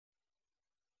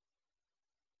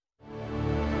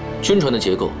军船的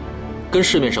结构跟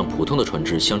市面上普通的船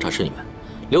只相差甚远，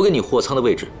留给你货舱的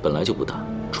位置本来就不大，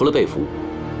除了被服，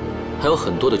还有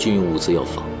很多的军用物资要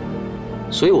放，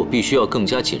所以我必须要更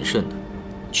加谨慎地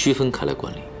区分开来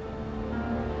管理。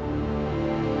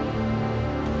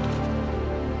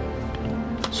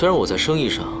虽然我在生意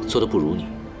上做得不如你，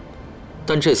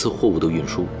但这次货物的运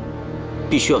输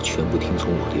必须要全部听从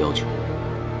我的要求，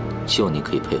希望你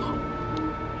可以配合。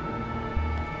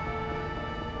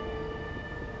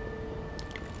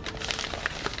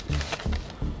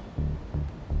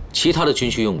 其他的军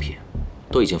需用品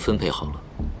都已经分配好了，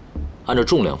按照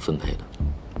重量分配的。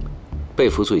被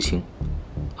服最轻，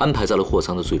安排在了货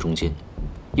舱的最中间，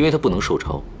因为它不能受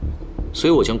潮，所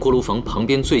以我将锅炉房旁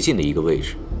边最近的一个位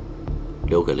置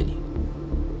留给了你。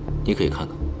你可以看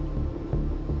看。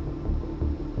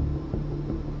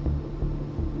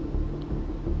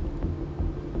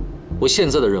我现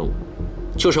在的任务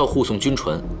就是要护送军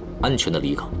船安全的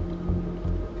离港，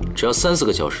只要3、4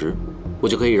个小时，我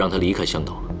就可以让它离开香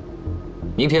岛了。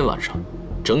 明天晚上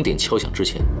整点敲响之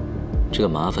前，这个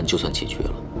麻烦就算解决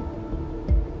了。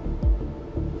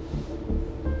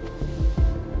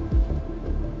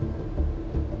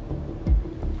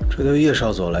这对叶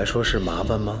少佐来说是麻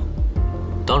烦吗？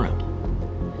当然了，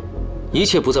一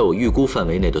切不在我预估范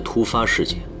围内的突发事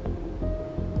件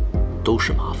都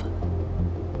是麻烦。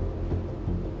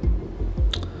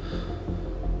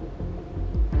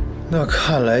那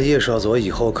看来叶少佐以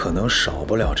后可能少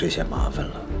不了这些麻烦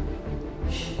了。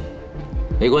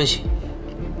 没关系，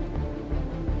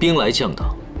兵来将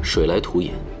挡，水来土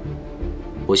掩。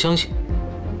我相信，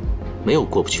没有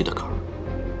过不去的坎儿。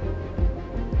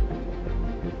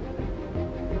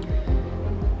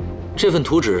这份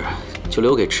图纸就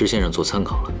留给池先生做参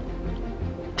考了。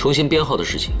重新编号的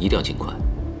事情一定要尽快，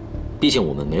毕竟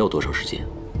我们没有多少时间。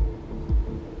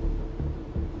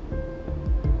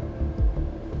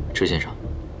池先生，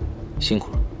辛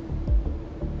苦了。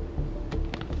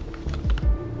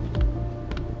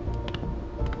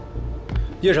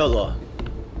 叶少佐，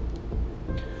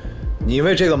你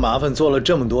为这个麻烦做了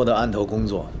这么多的案头工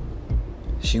作，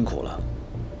辛苦了。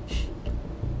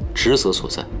职责所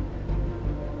在。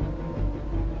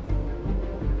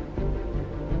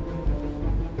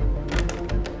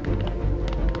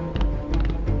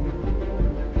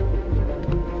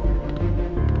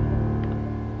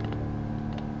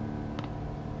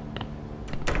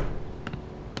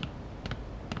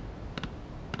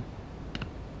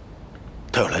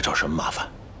他要来找什么麻烦？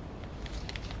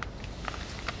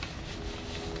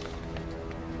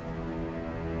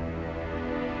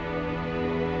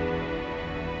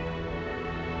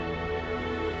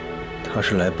他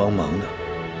是来帮忙的。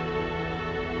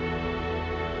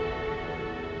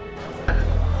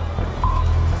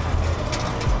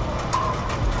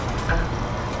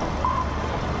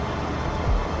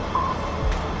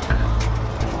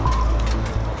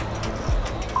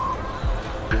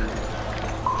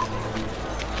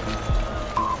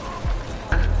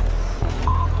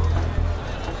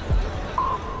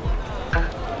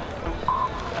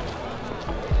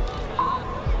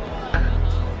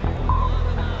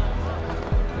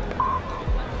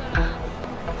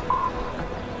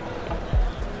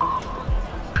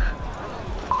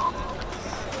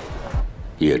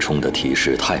叶冲的提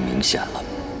示太明显了，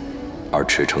而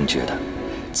池诚觉得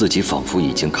自己仿佛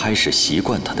已经开始习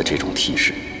惯他的这种提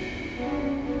示。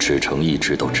池诚一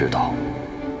直都知道，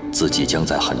自己将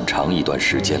在很长一段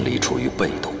时间里处于被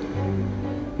动，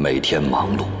每天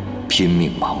忙碌，拼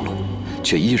命忙碌，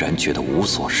却依然觉得无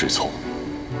所适从。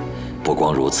不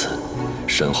光如此，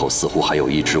身后似乎还有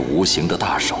一只无形的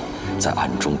大手在暗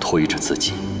中推着自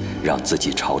己，让自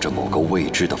己朝着某个未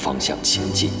知的方向前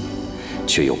进，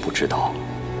却又不知道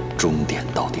终点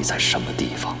到底在什么地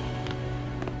方。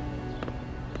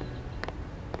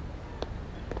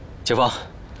前方，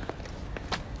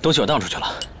东西我荡出去了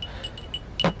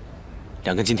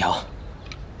，2根金条。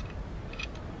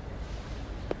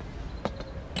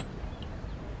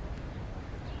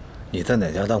你在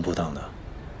哪家当铺当的？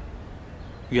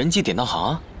元记典当行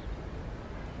啊。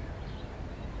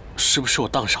是不是我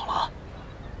当少了？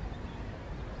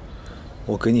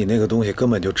我给你那个东西根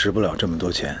本就值不了这么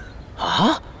多钱。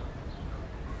啊？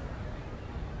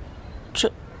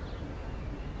这……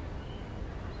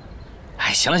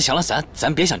哎，行了行了，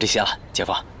咱别想这些了，姐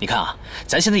夫，你看啊，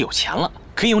咱现在有钱了，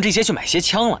可以用这些去买些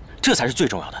枪了，这才是最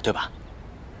重要的，对吧？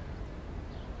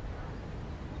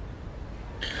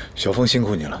小凤辛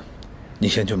苦你了，你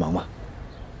先去忙吧。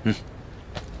嗯。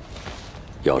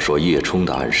要说叶冲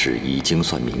的暗示已经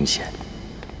算明显，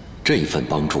这份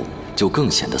帮助就更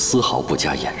显得丝毫不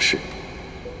加掩饰。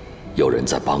有人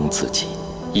在帮自己，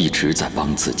一直在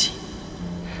帮自己，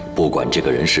不管这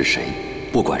个人是谁，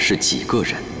不管是几个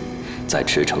人，在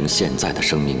池诚现在的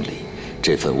生命里，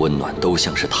这份温暖都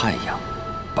像是太阳，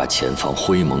把前方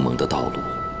灰蒙蒙的道路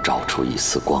照出一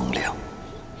丝光亮。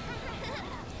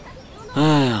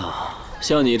哎呀，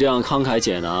像你这样慷慨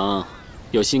解囊，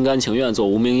又心甘情愿做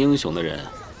无名英雄的人，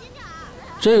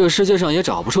这个世界上也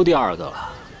找不出第二个了。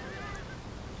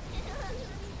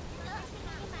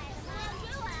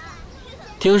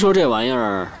听说这玩意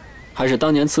儿还是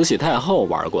当年慈禧太后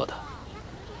玩过的。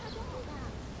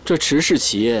这池氏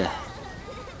企业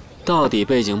到底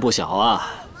背景不小啊。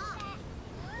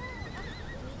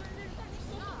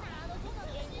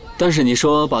但是你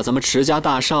说把咱们池家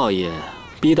大少爷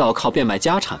逼到靠变卖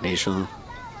家产为生，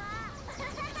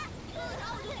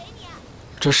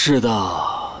这世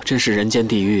道真是人间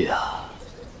地狱啊！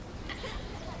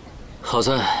好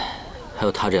在还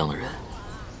有他这样的人，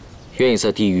愿意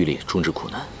在地狱里终止苦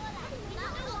难。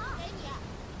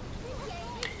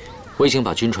我已经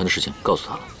把军船的事情告诉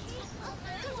他了。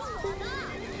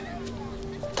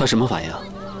他什么反应？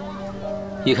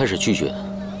一开始拒绝的，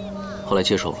后来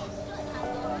接受了。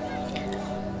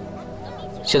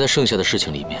现在剩下的事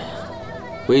情里面，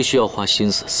唯一需要花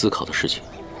心思思考的事情，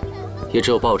也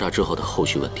只有爆炸之后的后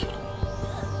续问题了。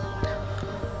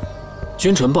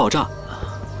军船爆炸，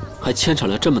还牵扯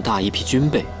了这么大一批军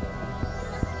备，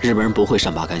日本人不会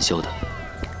善罢甘休的。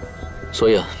所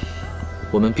以啊，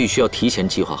我们必须要提前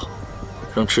计划好，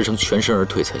让池诚全身而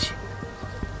退才行。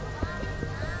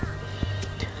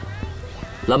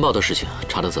蓝豹的事情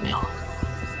查得怎么样了？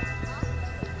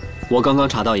我刚刚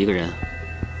查到一个人，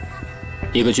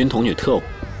一个军统女特务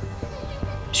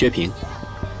薛平。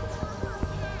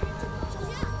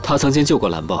她曾经救过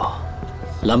蓝豹，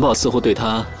蓝豹似乎对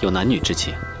她有男女之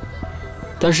情，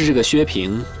但是这个薛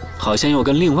平好像又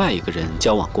跟另外一个人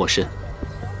交往过深。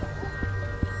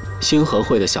星河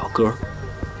会的小哥，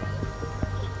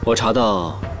我查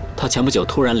到他前不久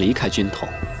突然离开军统，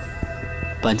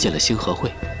搬进了星河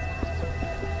会。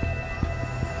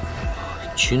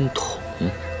军统？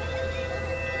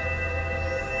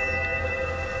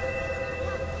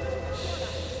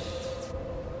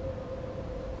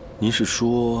您是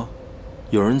说，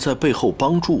有人在背后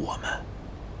帮助我们？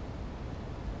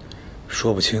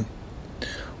说不清，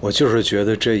我就是觉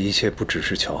得这一切不只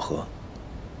是巧合。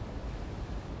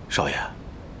少爷，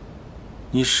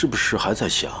你是不是还在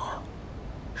想，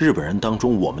日本人当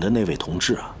中我们的那位同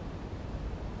志啊？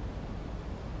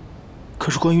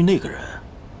可是关于那个人，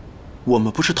我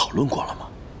们不是讨论过了吗？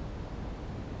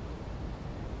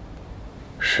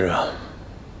是啊，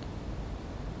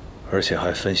而且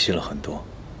还分析了很多。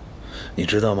你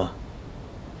知道吗？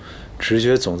直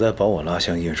觉总在把我拉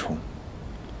向叶冲，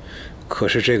可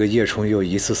是这个叶冲又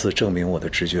一次次证明我的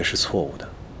直觉是错误的。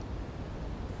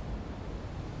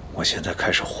我现在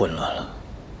开始混乱了。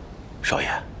少爷，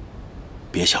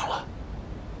别想了。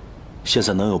现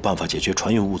在能有办法解决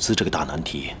船运物资这个大难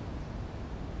题，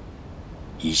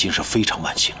已经是非常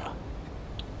万幸了。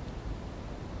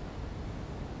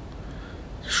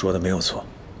说的没有错。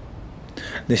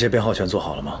那些编号全做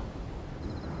好了吗？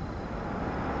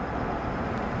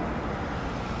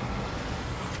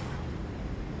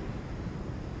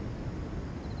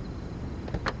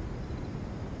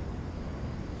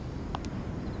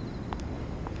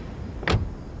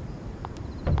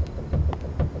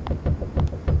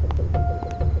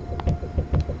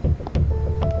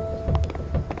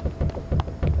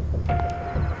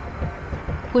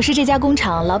我是这家工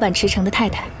厂老板池诚的太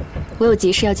太，我有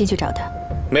急事要进去找他。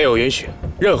没有允许，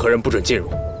任何人不准进入。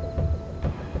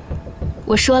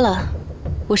我说了，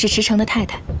我是池诚的太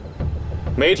太。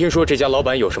没听说这家老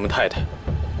板有什么太太，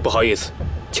不好意思，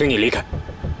请你离开。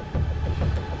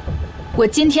我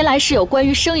今天来是有关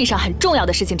于生意上很重要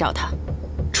的事情找他，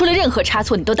出了任何差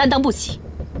错你都担当不起。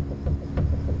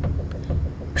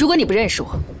如果你不认识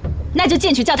我，那就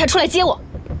进去叫他出来接我。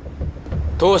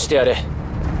どうしてやれ。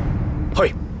は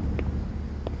い。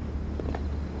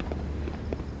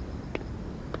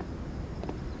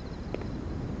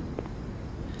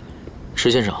池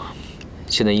先生，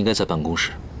现在应该在办公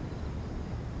室。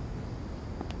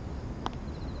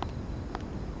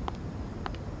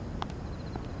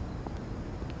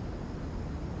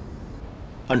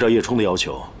按照叶冲的要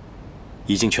求，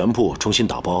已经全部重新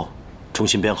打包、重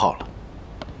新编号了。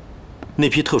那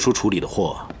批特殊处理的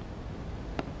货，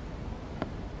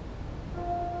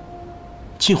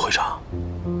靳会长，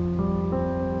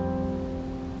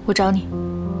我找你。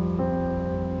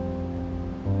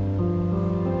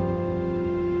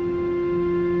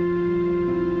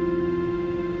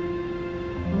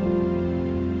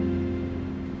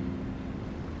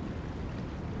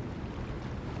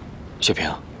薛平，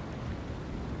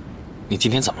你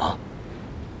今天怎么了？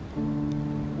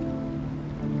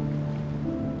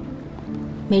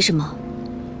没什么，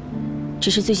只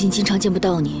是最近经常见不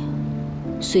到你，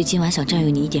所以今晚想占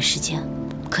用你一点时间，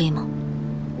可以吗？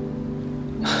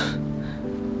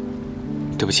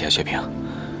对不起啊，雪萍，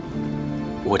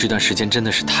我这段时间真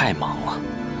的是太忙了。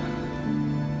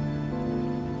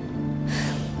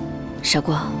傻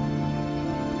瓜，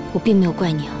我并没有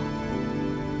怪你啊，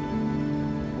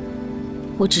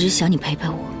我只是想你陪陪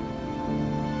我。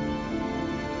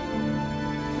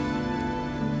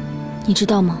你知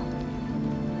道吗？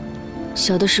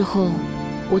小的时候，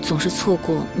我总是错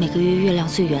过每个月月亮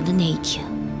最圆的那一天。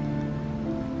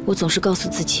我总是告诉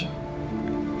自己，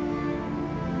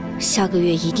下个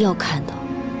月一定要看到。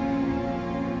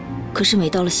可是每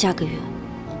到了下个月，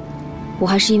我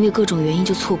还是因为各种原因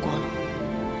就错过了。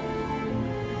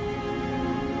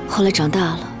后来长大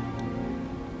了，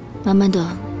慢慢的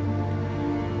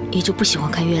也就不喜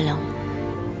欢看月亮了。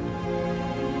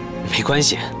没关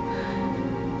系，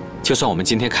就算我们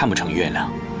今天看不成月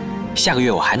亮，下个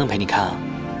月我还能陪你看啊。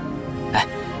哎，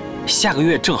下个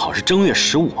月正好是正月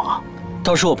15啊，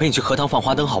到时候我陪你去荷塘放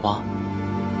花灯，好不好？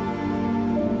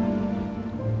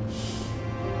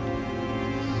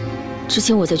之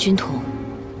前我在军统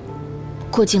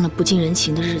过尽了不近人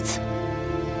情的日子，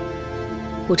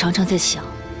我常常在想，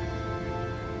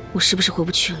我是不是回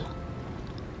不去了？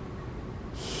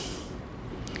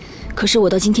可是我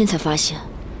到今天才发现，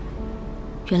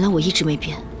原来我一直没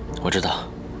变。我知道，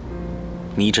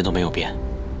你一直都没有变，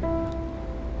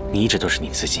你一直都是你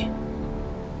自己。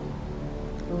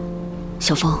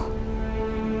小峰，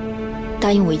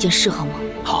答应我一件事好吗？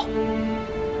好。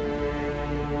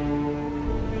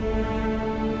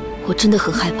我真的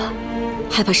很害怕，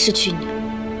害怕失去你，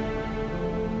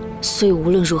所以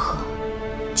无论如何，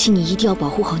请你一定要保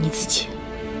护好你自己。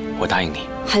我答应你。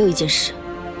还有一件事，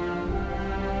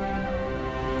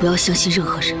不要相信任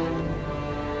何人。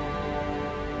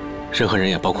任何人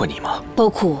也包括你吗？包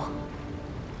括我。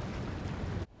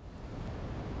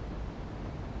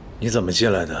你怎么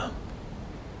进来的？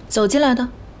走进来的。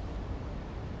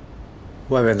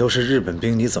外面都是日本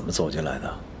兵，你怎么走进来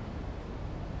的？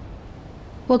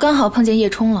我刚好碰见叶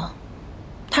冲了，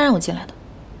他让我进来的。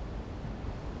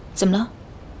怎么了？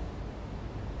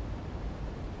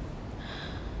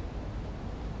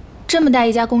这么大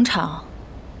一家工厂，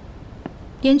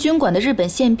连军管的日本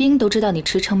宪兵都知道你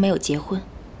驰骋没有结婚，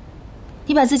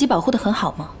你把自己保护得很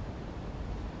好吗？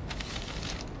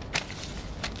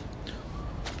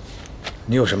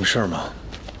你有什么事儿吗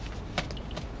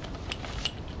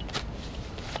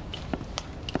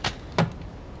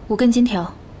？5根金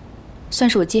条，算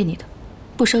是我借你的，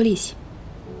不收利息。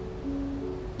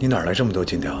你哪来这么多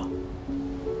金条？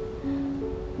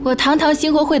我堂堂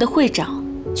兴和会的会长，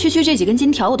区这几根金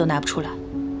条我都拿不出来，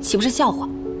岂不是笑话？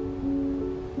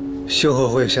兴和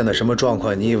会现在什么状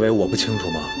况？你以为我不清楚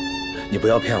吗？你不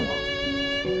要骗我。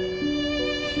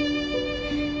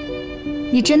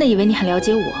你真的以为你很了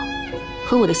解我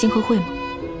和我的兴和会吗？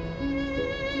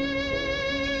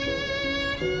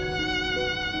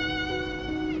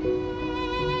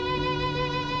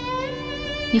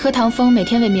你和唐风每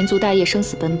天为民族大业生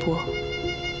死奔波，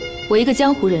我一个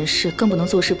江湖人士更不能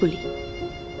坐视不理。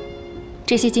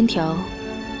这些金条，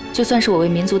就算是我为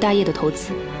民族大业的投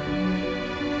资。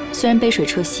虽然杯水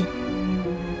车薪，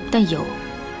但有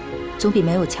总比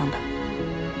没有强吧。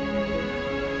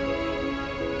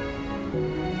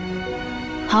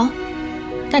好，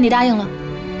那你答应了，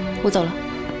我走了。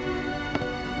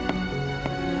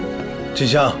静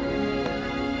香。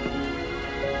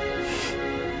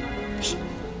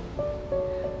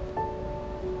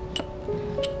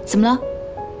怎么了？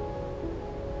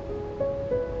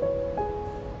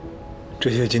这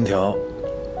些金条，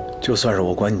就算是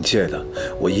我管你借的，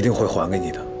我一定会还给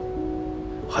你的。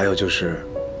还有就是，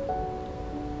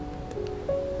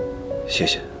谢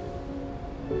谢。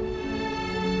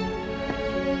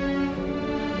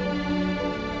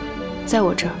在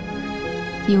我这儿，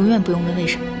你永远不用问为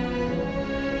什么，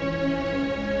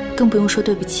更不用说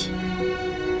对不起。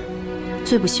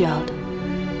最不需要的，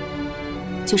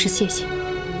就是谢谢。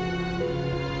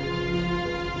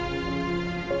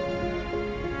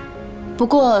不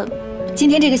过，今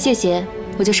天这个谢谢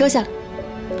我就收下了。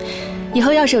以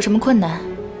后要是有什么困难，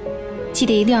记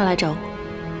得一定要来找我。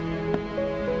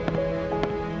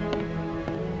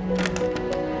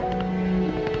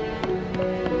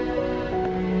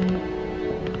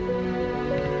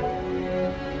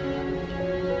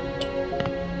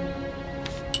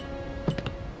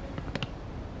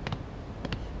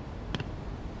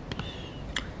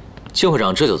金会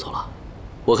长这就走了，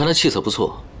我看他气色不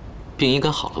错。病应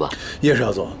该好了吧？叶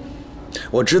少佐，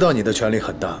我知道你的权力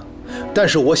很大，但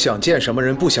是我想见什么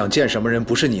人，不想见什么人，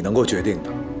不是你能够决定的。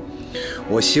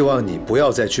我希望你不要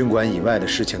在军管以外的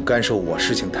事情干涉我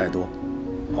事情太多，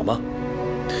好吗？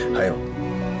还有，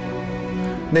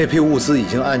那批物资已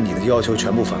经按你的要求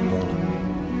全部返工了，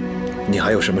你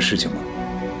还有什么事情吗？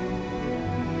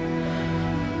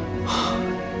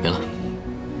没了。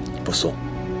不送。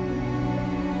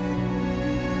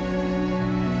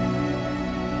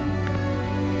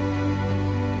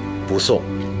不送。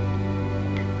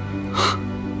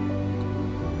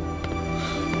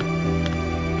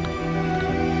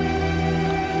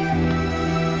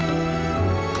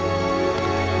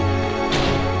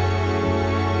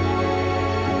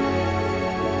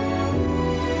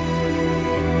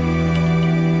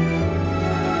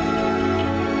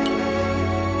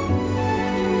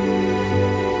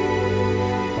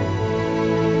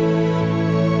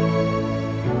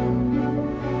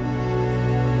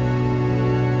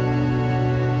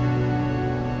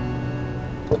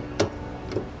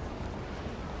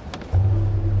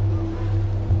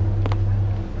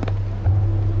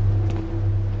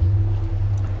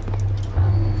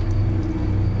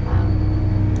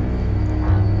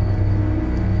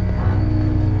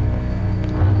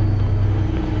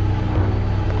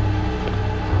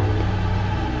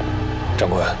长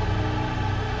官，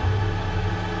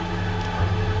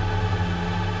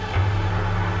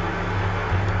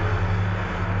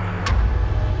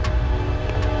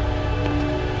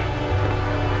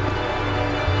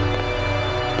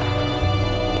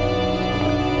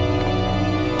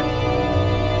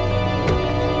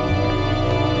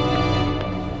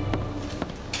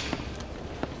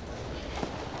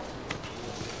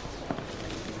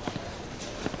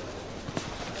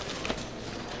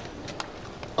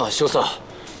少佐、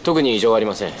特に異常あり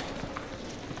ません。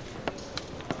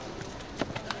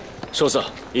少佐、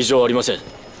異常ありません。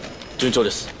順調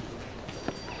です。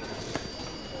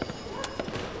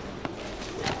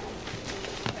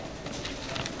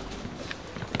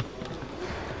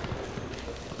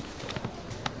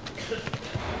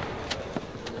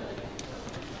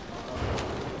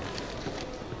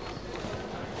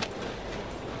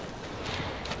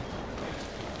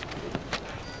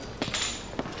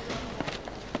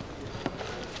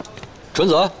准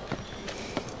子，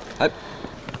哎，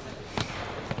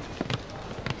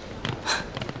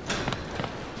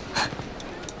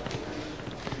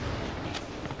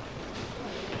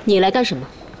你来干什么？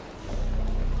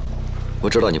我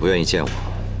知道你不愿意见我，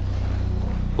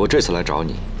我这次来找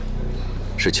你，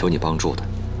是求你帮助的。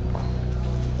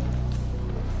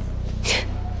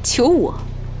求我？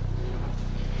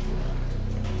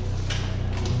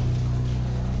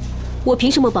我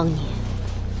凭什么帮你？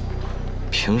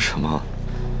凭什么？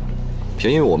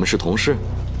凭因为我们是同事，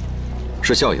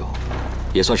是校友，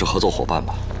也算是合作伙伴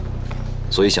吧，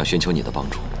所以想寻求你的帮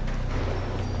助。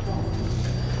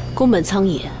宫本苍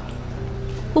野，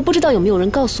我不知道有没有人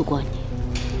告诉过你，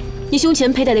你胸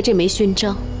前佩戴的这枚勋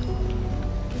章，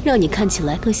让你看起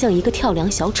来更像一个跳梁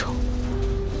小丑。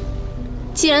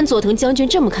既然佐藤将军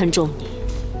这么看重你，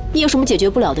你有什么解决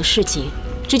不了的事情，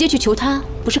直接去求他，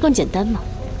不是更简单吗？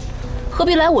何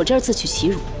必来我这儿自取其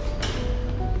辱？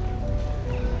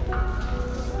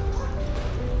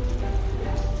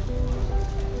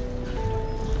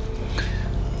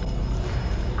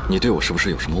你对我是不是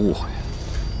有什么误会？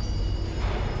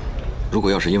如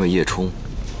果要是因为叶冲，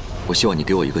我希望你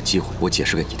给我一个机会，我解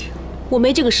释给你听。我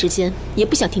没这个时间，也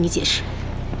不想听你解释。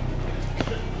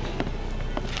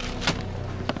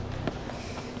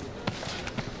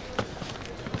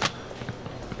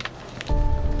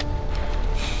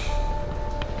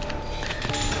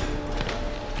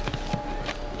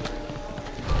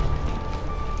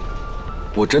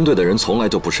我针对的人从来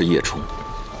都不是叶冲。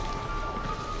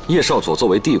叶少佐作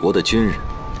为帝国的军人，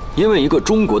因为一个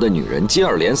中国的女人接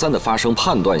二连三地发生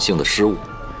判断性的失误，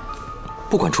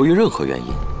不管出于任何原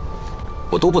因，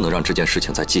我都不能让这件事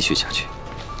情再继续下去。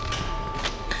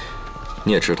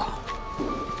你也知道，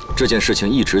这件事情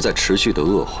一直在持续的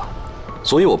恶化，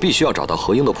所以我必须要找到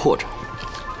何英的破绽。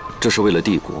这是为了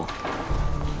帝国，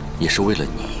也是为了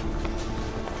你。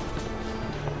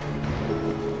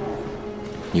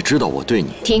你知道我对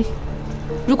你……停！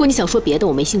如果你想说别的，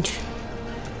我没兴趣。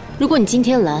如果你今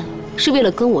天来是为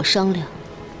了跟我商量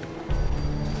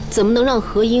怎么能让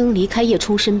何英离开叶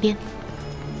冲身边，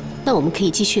那我们可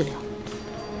以继续聊。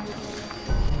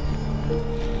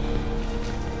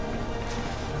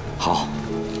好，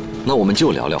那我们就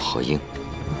聊聊何英。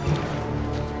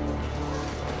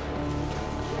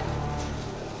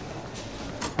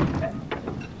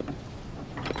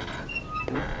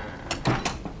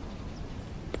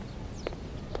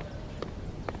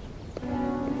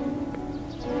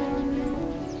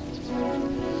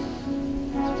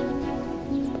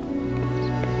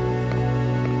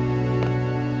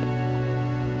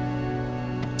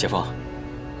姐夫，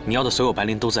你要的所有白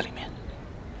绫都在里面。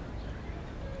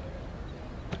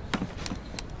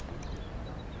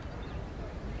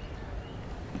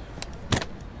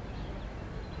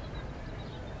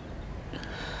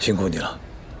辛苦你了。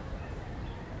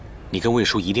你跟魏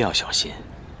叔一定要小心，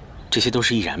这些都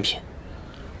是易燃品。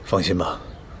放心吧，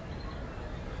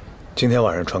今天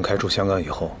晚上船开出香港以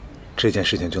后，这件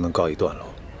事情就能告一段落。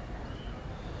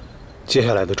接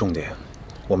下来的重点，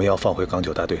我们要放回港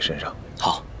9大队身上。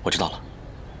好，我知道了。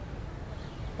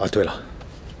啊，对了，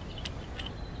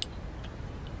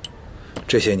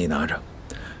这些你拿着，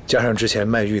加上之前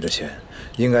卖玉的钱，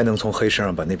应该能从黑市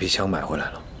上把那批枪买回来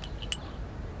了。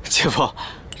姐夫，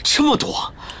这么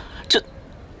多，这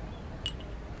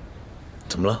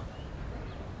怎么了？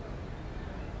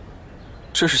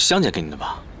这是香姐给你的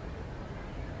吧？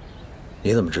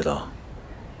你怎么知道？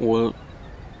我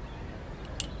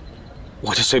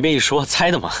就随便一说，猜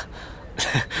的嘛。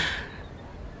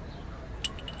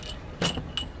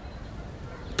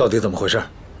到底怎么回事？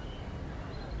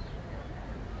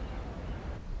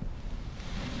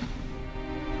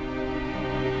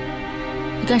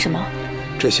你干什么？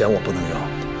这钱我不能要，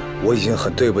我已经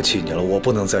很对不起你了，我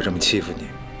不能再这么欺负你。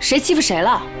谁欺负谁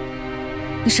了？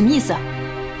你什么意思？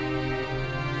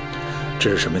这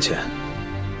是什么钱？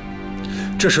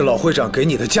这是老会长给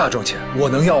你的嫁妆钱，我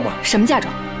能要吗？什么嫁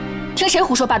妆？听谁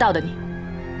胡说八道的你？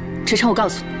芷成，我告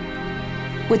诉你，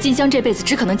我静香这辈子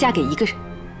只可能嫁给一个人，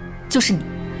就是你。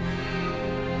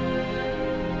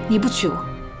你不娶我，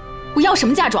我要什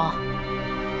么嫁妆啊？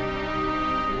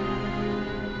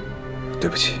对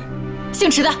不起。姓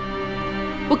池的，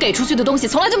我给出去的东西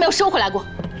从来就没有收回来过。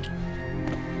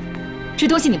这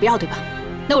东西你不要对吧？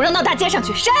那我扔到大街上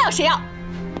去，谁要谁要。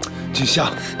静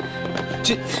香，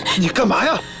你干嘛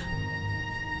呀？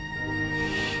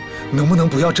能不能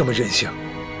不要这么任性？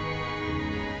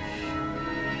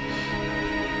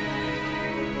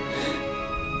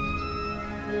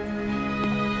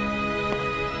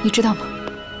你知道吗？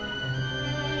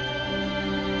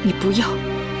你不要，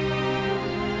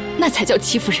那才叫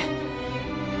欺负人。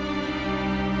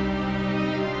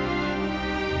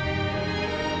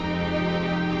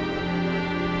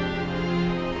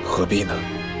何必呢？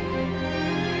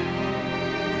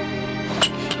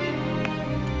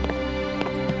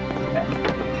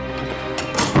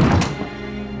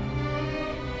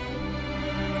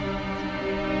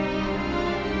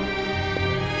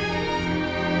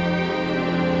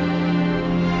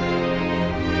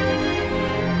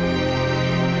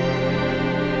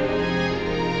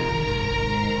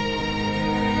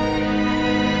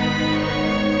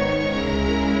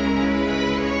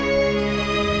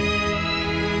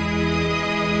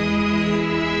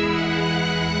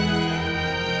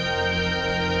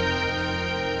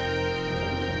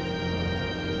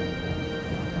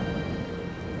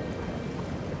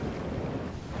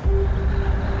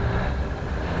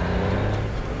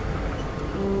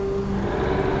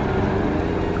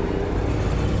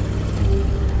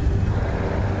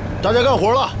大家干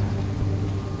活了。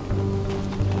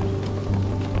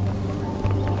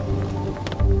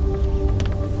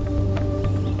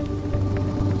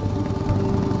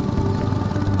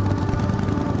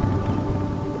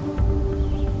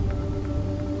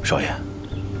少爷，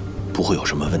不会有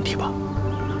什么问题吧？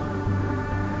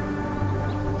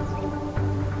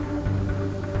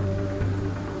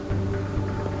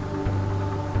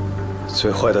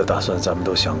最坏的打算咱们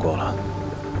都想过了，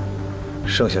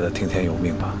剩下的听天由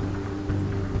命吧。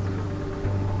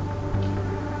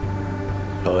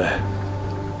老魏，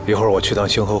一会儿我去趟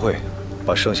星河会，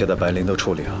把剩下的白绫都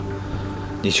处理了。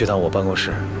你去趟我办公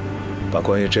室，把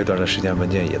关于这段的时间文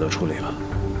件也都处理了。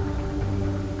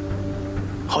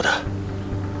好的。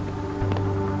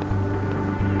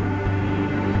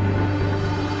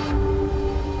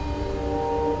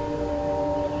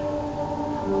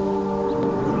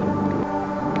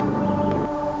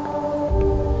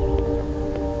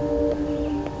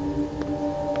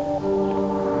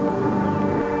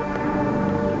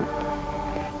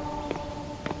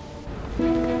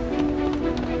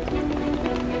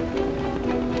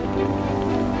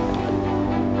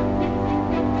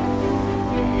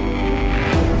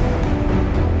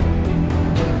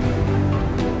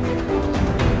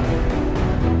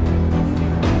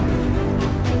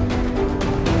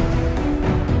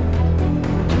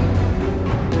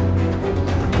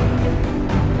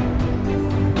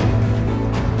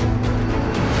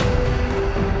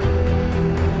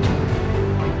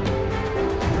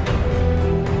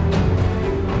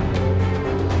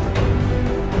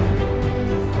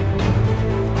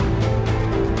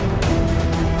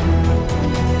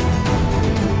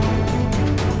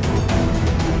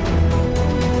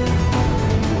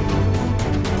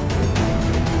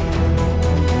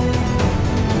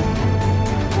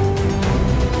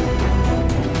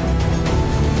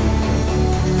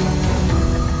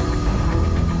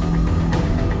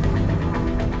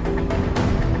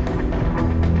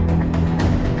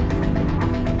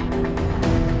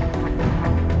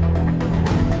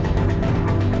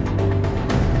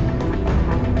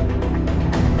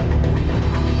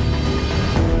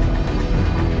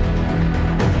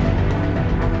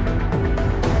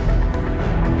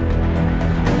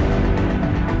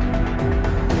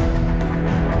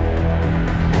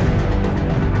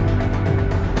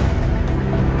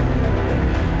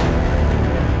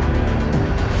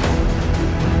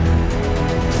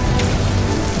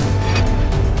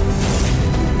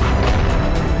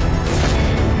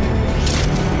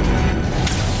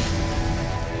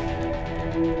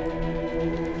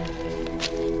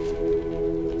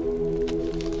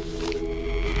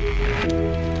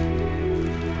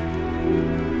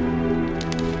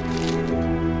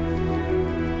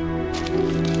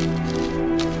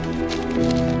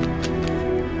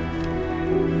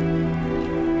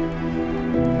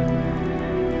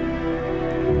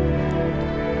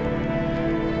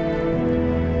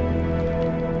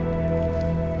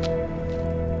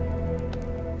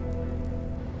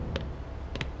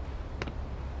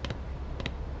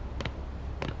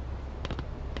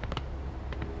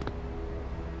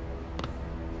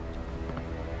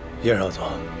叶少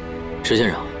佐，池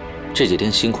先生，这几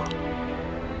天辛苦了。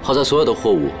好在所有的货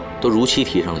物都如期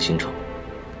提上了行程。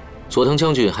佐藤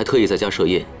将军还特意在家设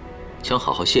宴，想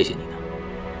好好谢谢你呢。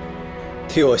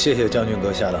替我谢谢将军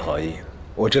阁下的好意，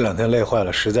我这2天累坏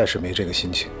了，实在是没这个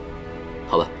心情。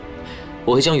好吧，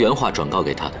我会将原话转告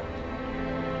给他的。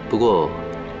不过，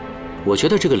我觉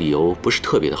得这个理由不是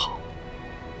特别的好。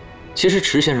其实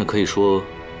池先生可以说，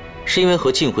是因为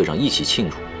和靳会长一起庆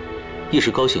祝，一时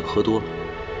高兴喝多了。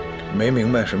没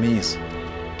明白什么意思？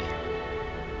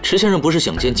池先生不是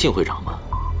想见靳会长吗？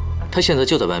他现在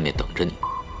就在外面等着你。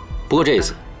不过这一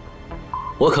次，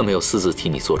我可没有私自替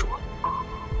你做主。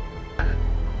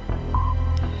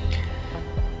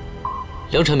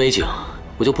良辰美景，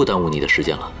我就不耽误你的时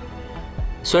间了。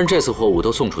虽然这次货物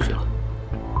都送出去了，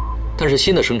但是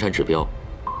新的生产指标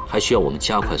还需要我们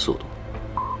加快速度。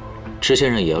池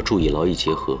先生也要注意劳逸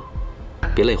结合，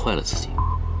别累坏了自己。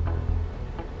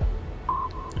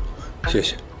谢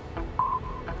谢。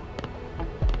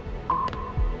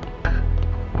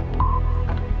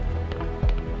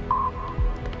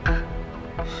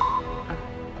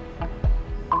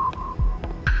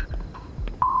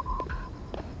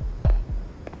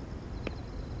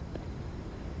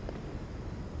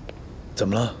怎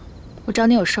么了？我找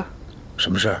你有事儿。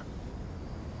什么事儿？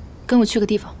跟我去个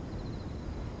地方。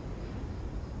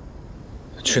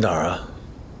去哪儿啊？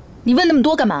你问那么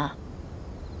多干嘛？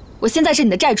我现在是你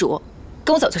的债主，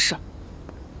跟我走就是。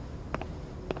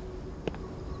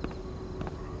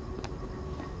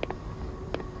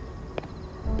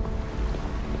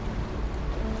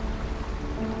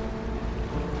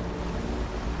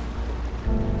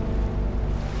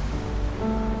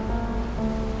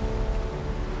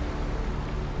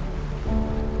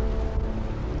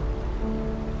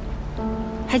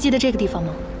还记得这个地方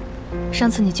吗？上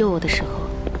次你救我的时候，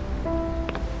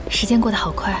时间过得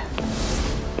好快。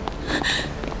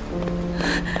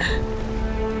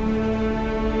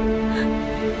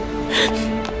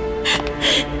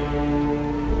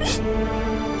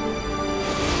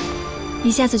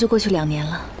一下子就过去2年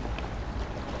了。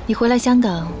你回来香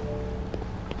港，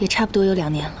也差不多有2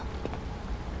年了。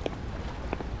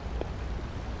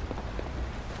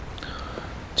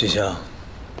季香。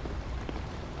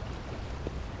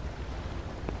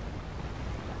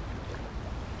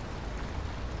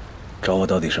找我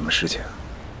到底什么事情？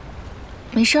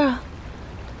没事儿啊。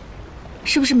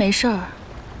是不是没事儿？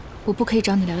我不可以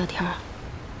找你聊聊天啊？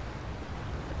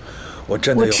我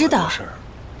真的有很多事儿。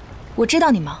我知道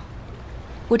你忙，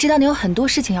我知道你有很多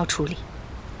事情要处理。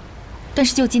但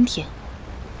是就今天，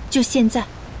就现在，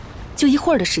就一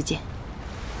会儿的时间，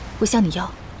我向你要，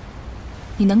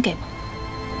你能给吗？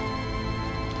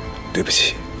对不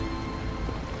起。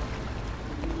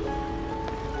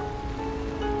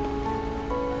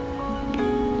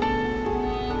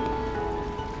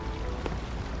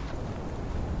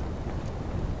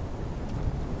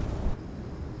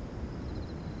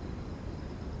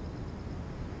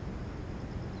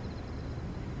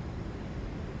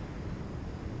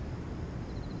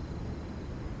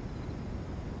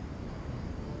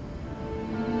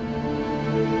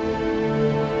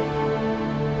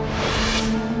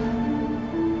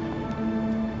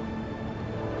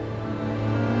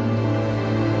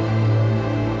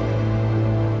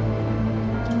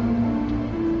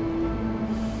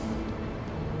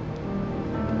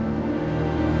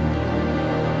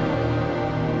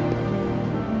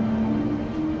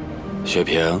雪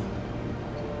萍，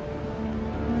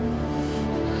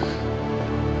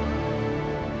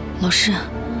老师，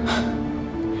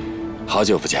好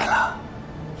久不见了。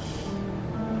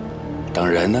等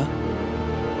人呢？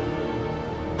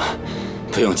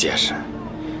不用解释。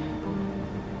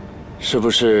是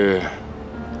不是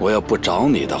我要不找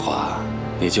你的话，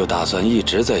你就打算一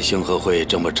直在星河会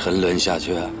这么沉沦下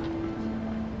去啊？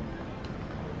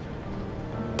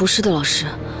不是的，老师，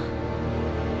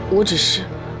我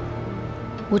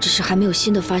只是还没有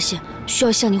新的发现，需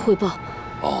要向您汇报。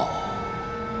哦，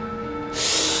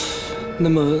那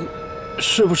么，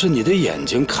是不是你的眼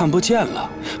睛看不见了，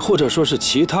或者说是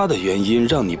其他的原因，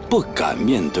让你不敢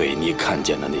面对你看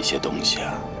见的那些东西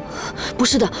啊？不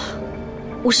是的，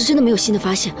我是真的没有新的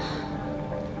发现。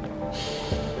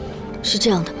是这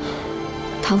样的，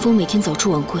唐风每天早出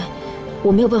晚归，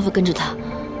我没有办法跟着他。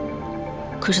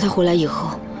可是他回来以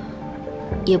后，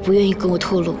也不愿意跟我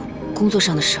透露工作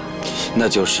上的事儿。那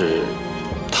就是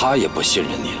他也不信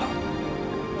任你了。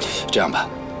这样吧，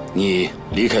你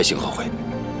离开星河会。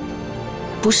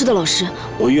不是的，老师，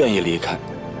我愿意离开，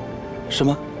是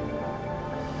吗？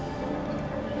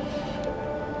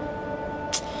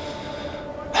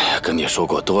哎呀，跟你说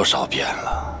过多少遍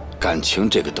了，感情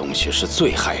这个东西是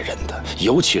最害人的，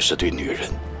尤其是对女人。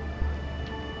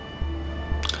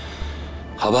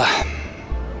好吧，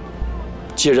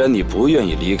既然你不愿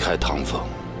意离开唐凤，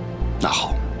那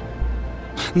好，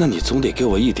那你总得给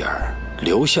我一点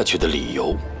留下去的理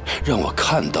由，让我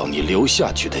看到你留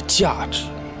下去的价值，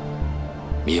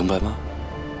明白吗？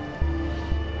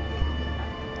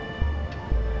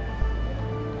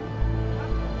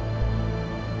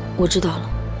我知道了。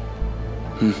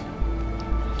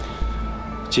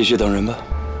继续等人吧。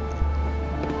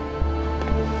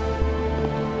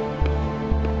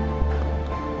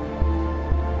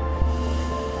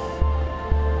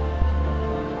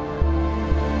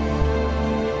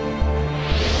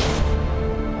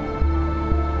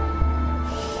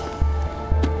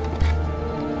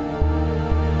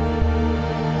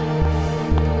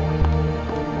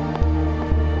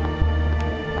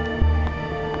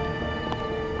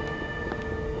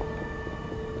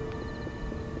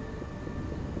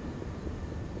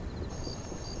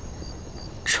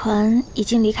船已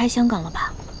经离开香港了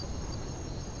吧？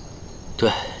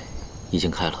对，已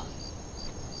经开了。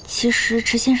其实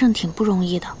池先生挺不容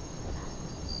易的，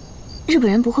日本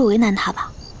人不会为难他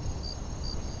吧？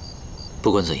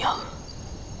不管怎样，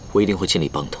我一定会尽力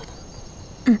帮他的。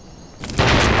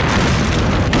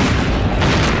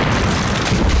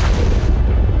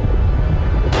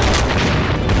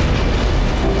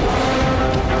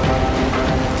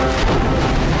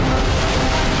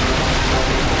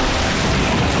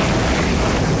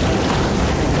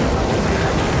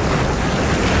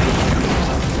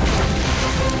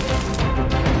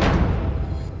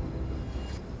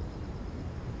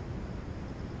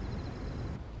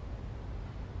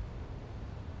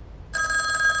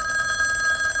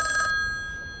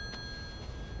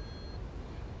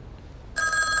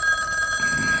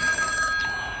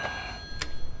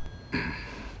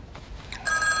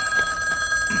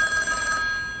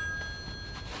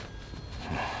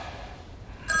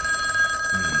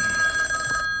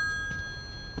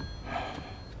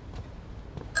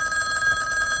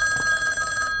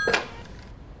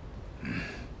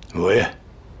喂，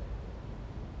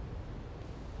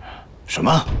什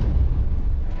么？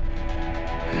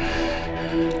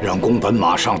让宫本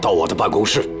马上到我的办公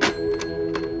室。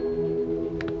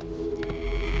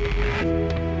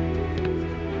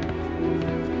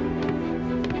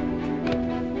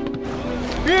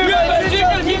日本军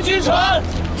政厅军船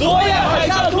昨夜海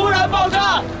上突然爆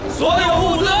炸，所有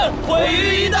物资毁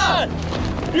于一旦。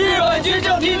日本军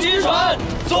政厅军船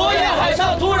昨夜海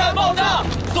上突然爆炸，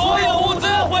所有物资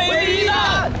毁于一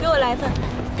旦。给我来一份，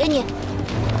给你，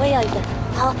我也要一份。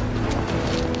好。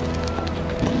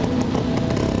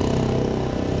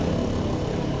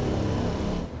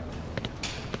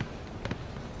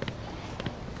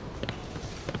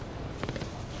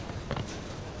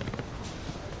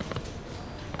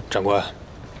长官，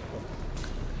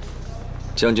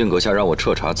将军阁下让我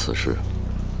彻查此事，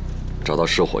找到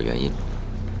失火原因。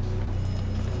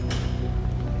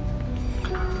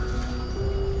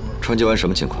船机湾什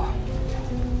么情况？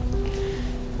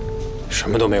什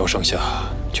么都没有剩下，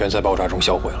全在爆炸中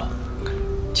销毁了。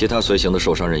其他随行的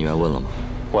受伤人员问了吗？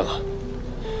问了。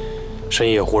深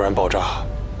夜忽然爆炸，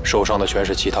受伤的全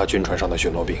是其他军船上的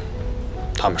巡逻兵，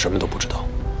他们什么都不知道。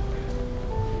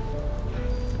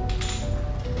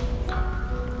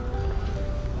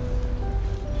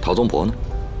陶宗博呢？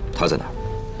他在哪儿？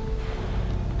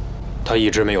他一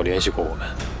直没有联系过我们。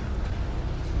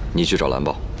你去找蓝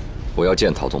豹，我要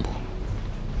见陶宗博。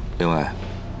另外，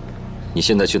你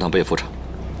现在去趟被服厂，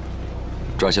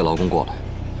抓些劳工过来，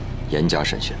严加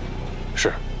审讯。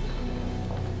是。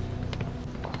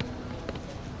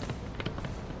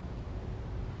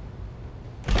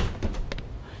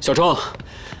小钟，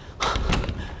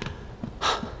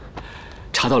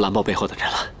查到蓝豹背后的人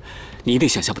了，你一定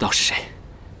想象不到是谁。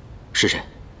是谁？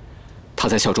他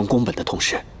在效忠宫本的同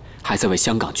时，还在为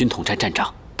香港军统战战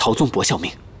长陶宗博效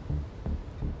命。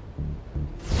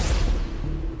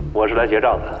我是来结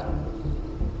账的。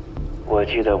我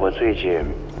记得我最近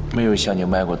没有向你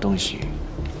买过东西。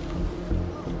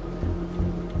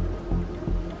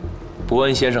伯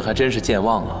恩先生还真是健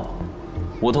忘啊！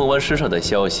梧桐湾失守的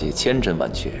消息千真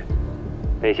万确。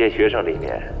那些学生里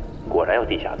面果然有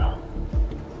地下党，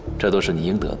这都是你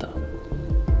应得的。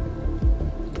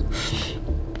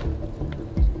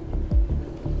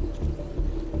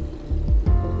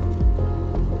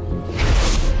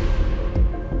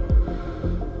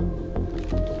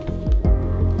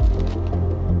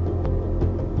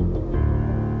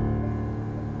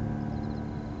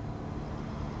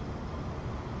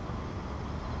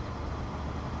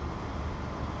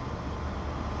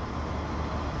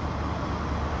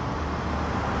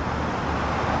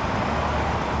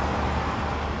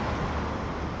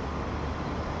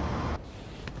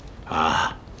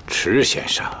池先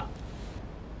生，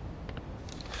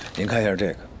您看一下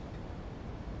这个。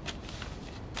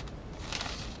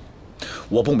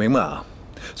我不明白啊，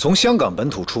从香港本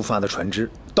土出发的船只，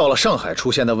到了上海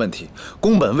出现的问题，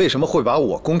宫本为什么会把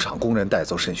我工厂工人带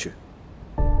走审讯？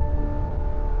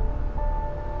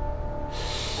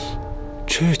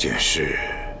这件事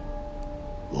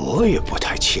我也不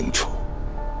太清楚。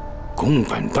宫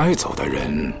本带走的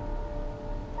人，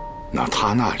那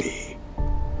他那里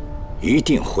一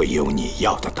定会有你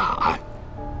要的答案。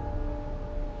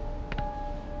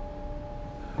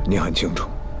你很清楚，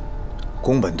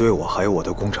宫本对我还有我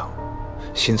的工厂，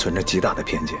心存着极大的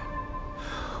偏见。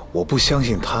我不相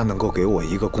信他能够给我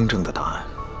一个公正的答案。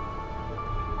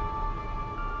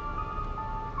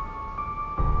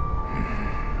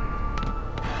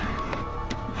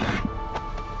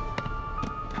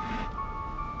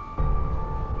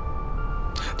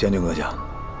将军阁下，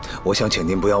我想请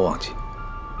您不要忘记，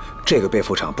这个被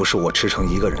服厂不是我池诚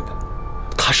一个人的，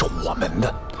它是我们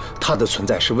的，它的存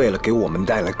在是为了给我们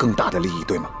带来更大的利益，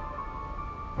对吗？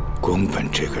宫本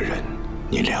这个人，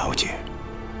你了解，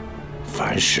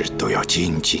凡事都要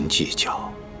斤斤计较。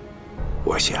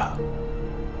我想，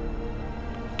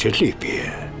这里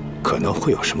边可能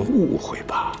会有什么误会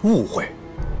吧？误会？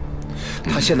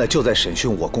他现在就在审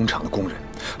讯我工厂的工人，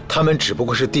他们只不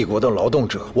过是帝国的劳动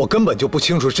者，我根本就不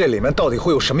清楚这里面到底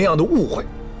会有什么样的误会。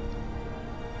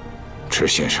池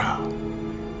先生，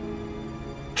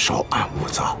稍安勿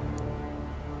躁，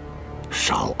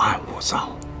稍安勿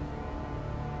躁。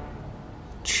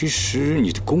其实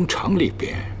你的工厂里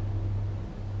边，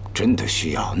真的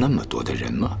需要那么多的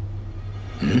人吗？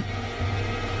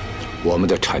我们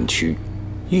的产区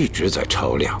一直在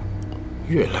超量，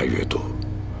越来越多。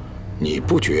你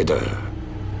不觉得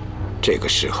这个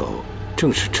时候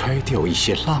正是拆掉一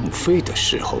些浪费的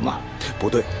时候吗？不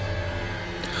对，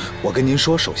我跟您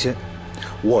说，首先，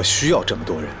我需要这么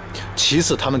多人；其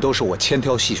次，他们都是我千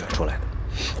挑细选出来的。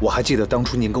我还记得当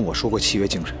初您跟我说过契约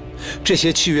精神，这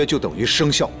些契约就等于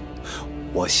生效。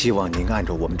我希望您按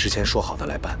照我们之前说好的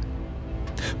来办，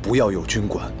不要有军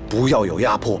管，不要有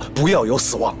压迫，不要有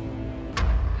死亡。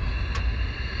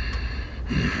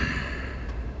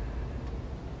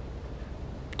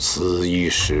此一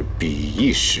时彼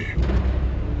一时。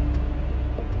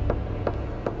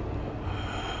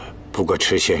不过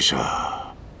池先生，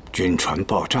军船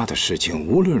爆炸的事情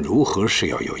无论如何是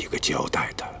要有一个交代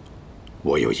的。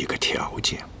我有一个条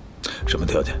件。什么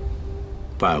条件？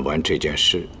办完这件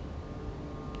事，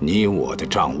你我的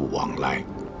账务往来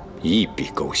一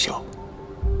笔勾销，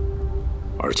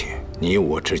而且你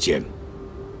我之间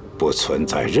不存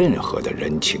在任何的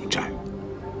人情债，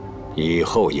以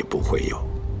后也不会有。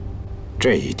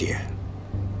这一点，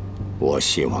我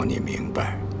希望你明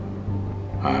白。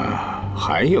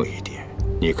还有一点，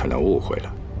你可能误会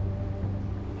了。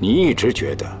你一直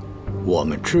觉得我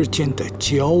们之间的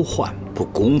交换不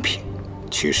公平，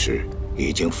其实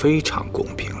已经非常公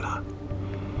平了。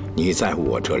你在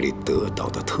我这里得到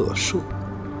的特殊，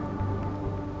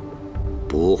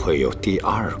不会有第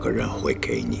二个人会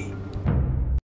给你。